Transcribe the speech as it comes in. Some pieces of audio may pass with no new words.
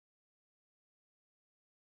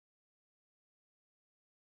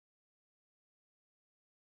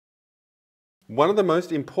One of the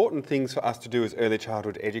most important things for us to do as early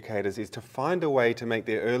childhood educators is to find a way to make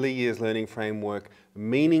their early years learning framework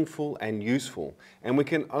meaningful and useful. And we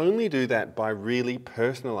can only do that by really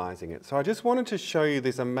personalising it. So I just wanted to show you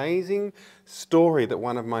this amazing story that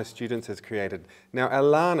one of my students has created. Now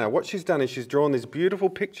Alanna, what she's done is she's drawn this beautiful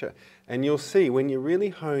picture, and you'll see when you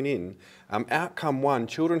really hone in, outcome one,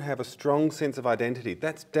 children have a strong sense of identity.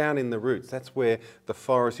 That's down in the roots. That's where the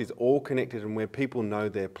forest is all connected and where people know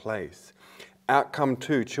their place. Outcome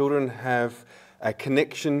two, children have a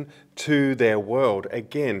connection to their world.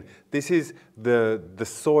 Again, this is the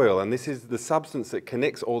soil, and this is the substance that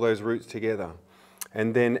connects all those roots together.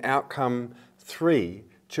 And then outcome three,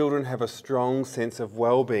 children have a strong sense of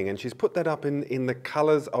well-being, and she's put that up in the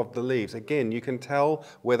colours of the leaves. Again, you can tell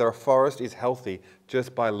whether a forest is healthy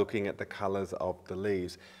just by looking at the colours of the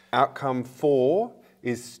leaves. Outcome four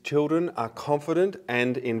is children are confident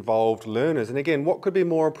and involved learners. And again, what could be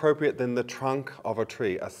more appropriate than the trunk of a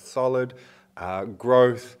tree, a solid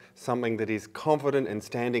growth, something that is confident and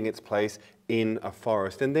standing its place in a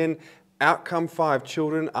forest. And then outcome five,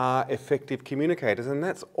 children are effective communicators, and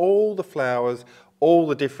that's all the flowers, all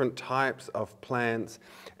the different types of plants,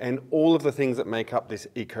 and all of the things that make up this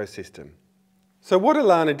ecosystem. So what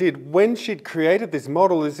Alanna did when she'd created this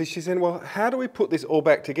model is she said, well, how do we put this all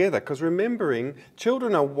back together? Because remembering,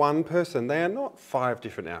 children are one person. They are not 5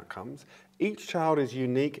 different outcomes. Each child is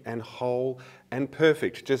unique and whole and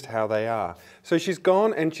perfect, just how they are. So she's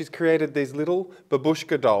gone and she's created these little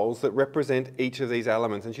babushka dolls that represent each of these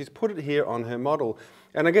elements, and she's put it here on her model.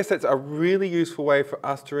 And I guess that's a really useful way for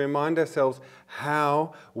us to remind ourselves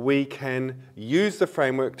how we can use the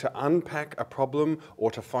framework to unpack a problem or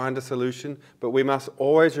to find a solution, but we must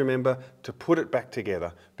always remember to put it back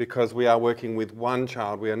together, because we are working with one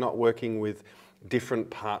child. We are not working with different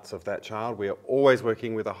parts of that child. We are always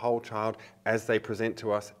working with a whole child as they present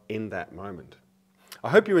to us in that moment. I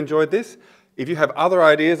hope you enjoyed this. If you have other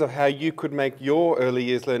ideas of how you could make your early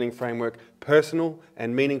years learning framework personal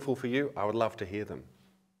and meaningful for you, I would love to hear them.